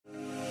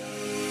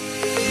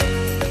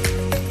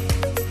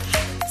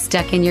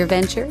Stuck in your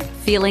venture?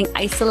 Feeling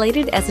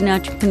isolated as an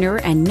entrepreneur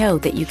and know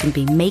that you can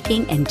be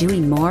making and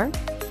doing more?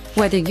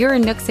 Whether you're a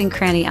Nooks and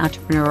Cranny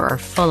entrepreneur or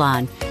full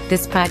on,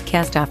 this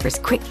podcast offers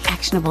quick,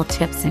 actionable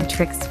tips and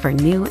tricks for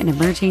new and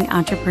emerging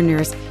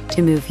entrepreneurs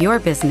to move your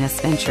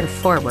business venture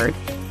forward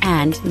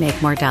and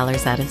make more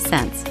dollars out of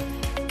cents.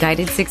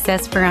 Guided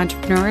Success for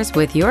Entrepreneurs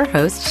with your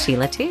host,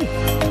 Sheila T.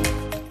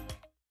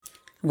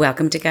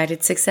 Welcome to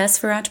Guided Success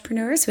for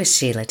Entrepreneurs with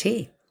Sheila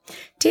T.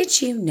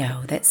 Did you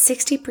know that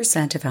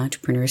 60% of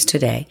entrepreneurs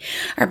today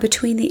are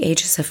between the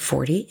ages of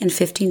 40 and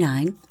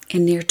 59,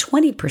 and near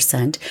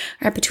 20%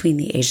 are between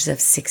the ages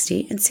of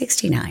 60 and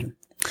 69?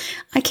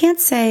 I can't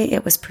say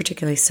it was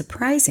particularly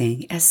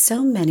surprising, as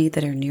so many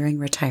that are nearing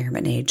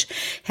retirement age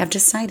have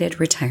decided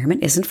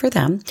retirement isn't for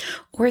them,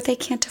 or they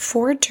can't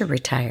afford to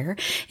retire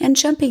and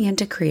jumping in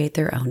to create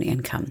their own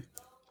income.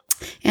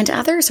 And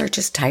others are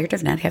just tired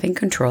of not having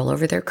control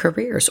over their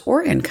careers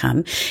or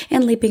income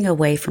and leaping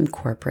away from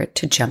corporate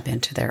to jump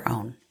into their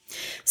own.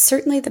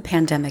 Certainly, the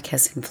pandemic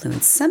has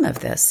influenced some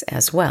of this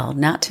as well,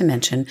 not to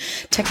mention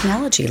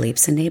technology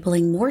leaps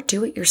enabling more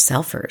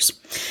do-it-yourselfers.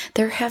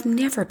 There have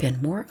never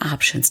been more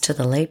options to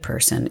the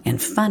layperson in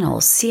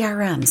funnels,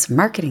 CRMs,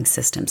 marketing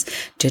systems,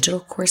 digital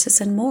courses,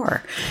 and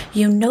more.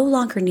 You no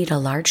longer need a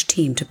large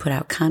team to put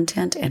out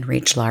content and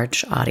reach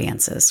large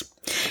audiences.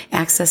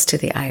 Access to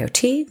the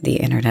IoT, the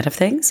Internet of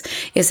Things,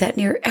 is at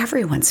near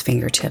everyone's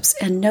fingertips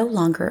and no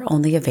longer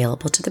only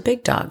available to the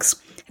big dogs.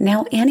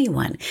 Now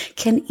anyone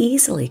can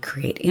easily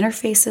create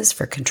interfaces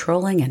for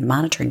controlling and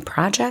monitoring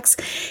projects,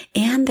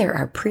 and there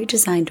are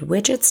pre-designed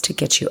widgets to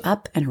get you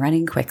up and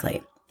running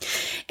quickly.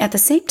 At the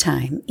same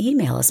time,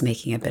 email is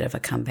making a bit of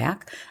a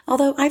comeback,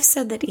 although I've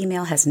said that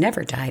email has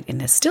never died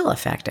and is still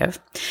effective.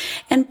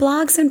 And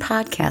blogs and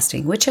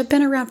podcasting, which have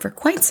been around for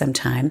quite some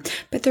time,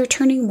 but they're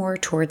turning more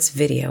towards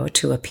video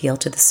to appeal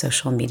to the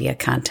social media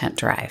content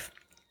drive.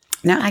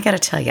 Now, I got to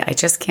tell you, I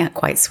just can't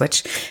quite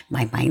switch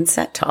my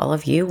mindset to all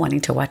of you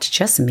wanting to watch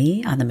just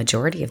me on the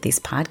majority of these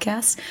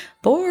podcasts.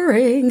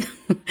 Boring.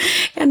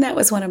 And that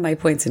was one of my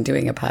points in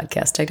doing a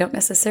podcast. I don't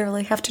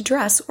necessarily have to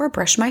dress or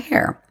brush my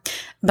hair,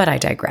 but I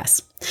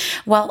digress.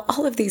 While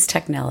all of these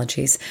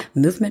technologies,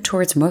 movement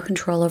towards more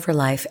control over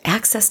life,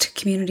 access to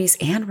communities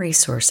and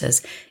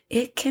resources,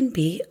 it can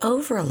be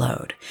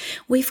overload.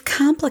 We've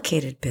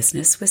complicated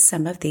business with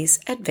some of these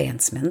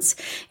advancements,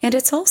 and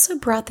it's also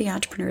brought the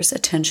entrepreneur's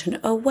attention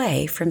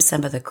away from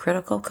some of the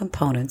critical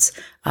components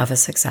of a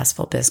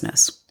successful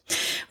business.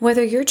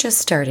 Whether you're just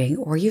starting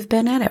or you've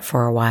been at it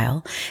for a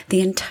while,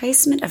 the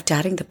enticement of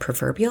dotting the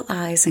proverbial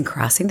I's and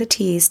crossing the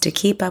T's to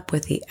keep up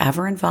with the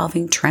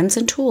ever-evolving trends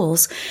and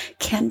tools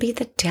can be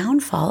the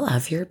downfall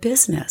of your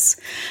business,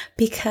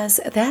 because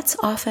that's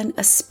often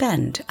a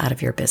spend out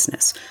of your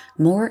business,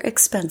 more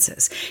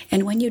expenses.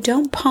 And when you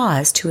don't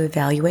pause to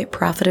evaluate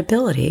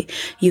profitability,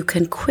 you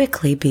can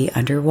quickly be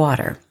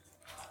underwater.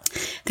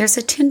 There's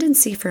a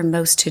tendency for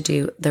most to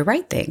do the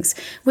right things,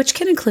 which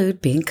can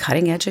include being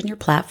cutting edge in your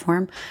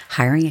platform,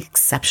 hiring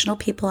exceptional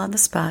people on the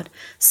spot,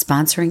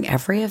 sponsoring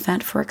every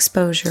event for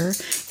exposure,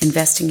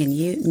 investing in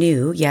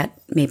new yet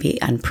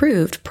maybe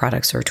unproved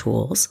products or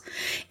tools.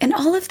 And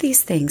all of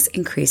these things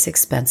increase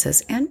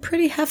expenses, and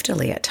pretty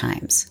heftily at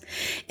times.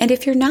 And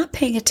if you're not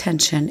paying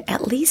attention,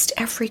 at least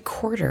every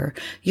quarter,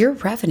 your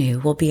revenue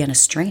will be in a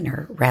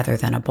strainer rather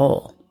than a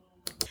bowl.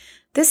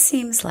 This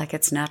seems like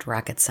it's not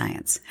rocket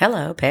science.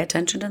 Hello, pay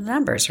attention to the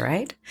numbers,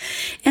 right?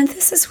 And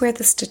this is where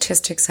the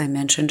statistics I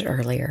mentioned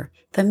earlier,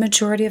 the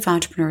majority of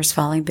entrepreneurs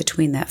falling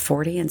between that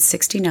 40 and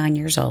 69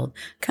 years old,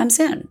 comes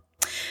in.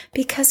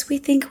 Because we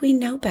think we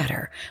know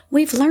better.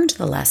 We've learned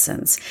the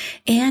lessons,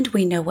 and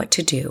we know what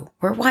to do.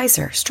 We're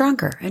wiser,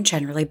 stronger, and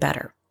generally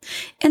better.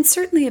 And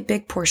certainly a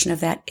big portion of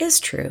that is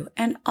true,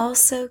 and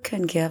also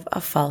can give a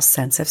false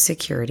sense of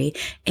security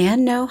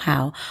and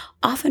know-how,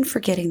 often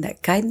forgetting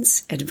that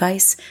guidance,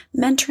 advice,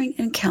 mentoring,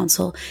 and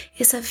counsel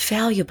is a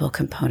valuable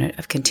component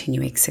of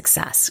continuing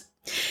success.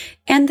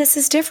 And this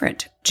is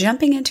different.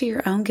 Jumping into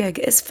your own gig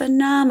is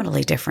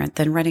phenomenally different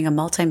than running a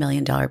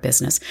multi-million-dollar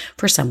business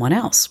for someone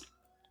else.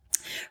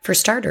 For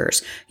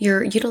starters,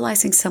 you're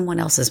utilizing someone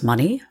else's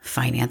money,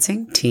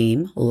 financing,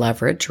 team,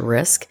 leverage,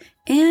 risk,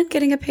 and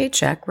getting a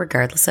paycheck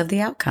regardless of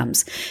the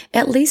outcomes,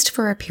 at least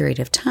for a period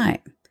of time.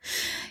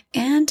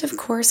 And of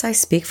course, I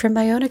speak from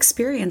my own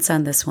experience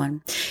on this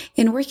one.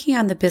 In working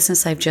on the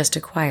business I've just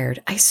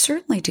acquired, I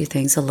certainly do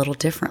things a little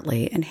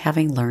differently, and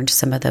having learned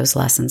some of those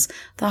lessons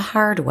the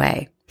hard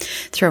way.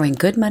 Throwing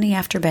good money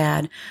after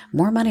bad,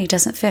 more money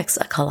doesn't fix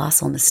a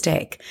colossal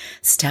mistake.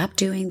 Stop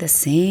doing the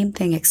same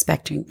thing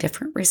expecting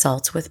different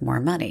results with more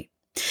money.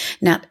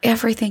 Not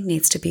everything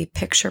needs to be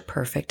picture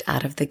perfect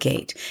out of the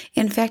gate.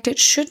 In fact, it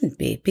shouldn't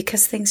be,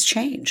 because things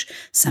change.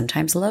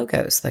 Sometimes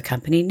logos, the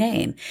company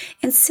name,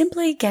 and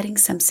simply getting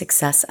some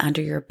success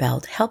under your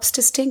belt helps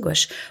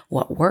distinguish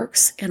what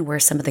works and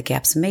where some of the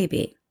gaps may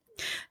be.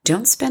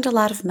 Don't spend a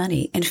lot of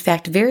money, in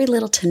fact, very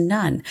little to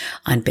none,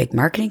 on big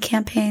marketing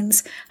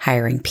campaigns,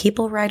 hiring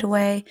people right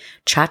away,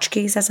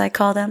 tchotchkes as I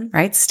call them,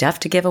 right? Stuff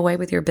to give away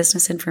with your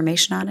business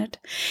information on it,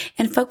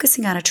 and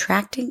focusing on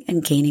attracting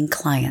and gaining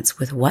clients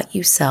with what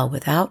you sell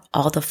without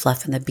all the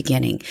fluff in the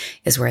beginning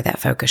is where that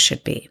focus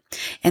should be.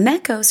 And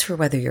that goes for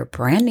whether you're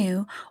brand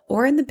new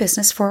or in the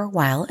business for a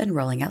while and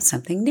rolling out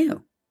something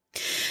new.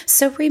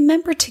 So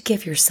remember to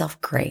give yourself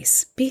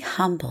grace, be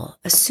humble,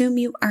 assume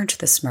you aren't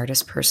the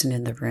smartest person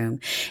in the room,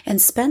 and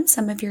spend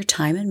some of your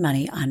time and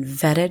money on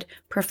vetted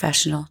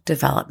professional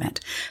development.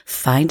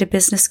 Find a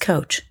business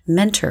coach,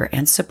 mentor,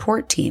 and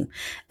support team.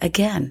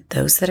 Again,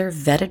 those that are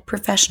vetted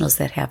professionals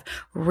that have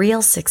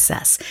real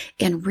success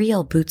and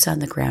real boots on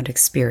the ground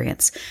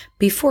experience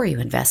before you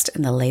invest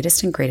in the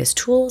latest and greatest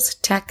tools,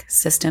 tech,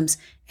 systems,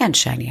 and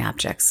shiny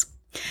objects.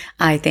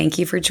 I thank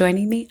you for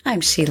joining me.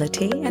 I'm Sheila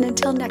T. And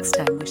until next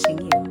time, wishing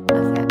you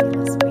a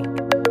fabulous week.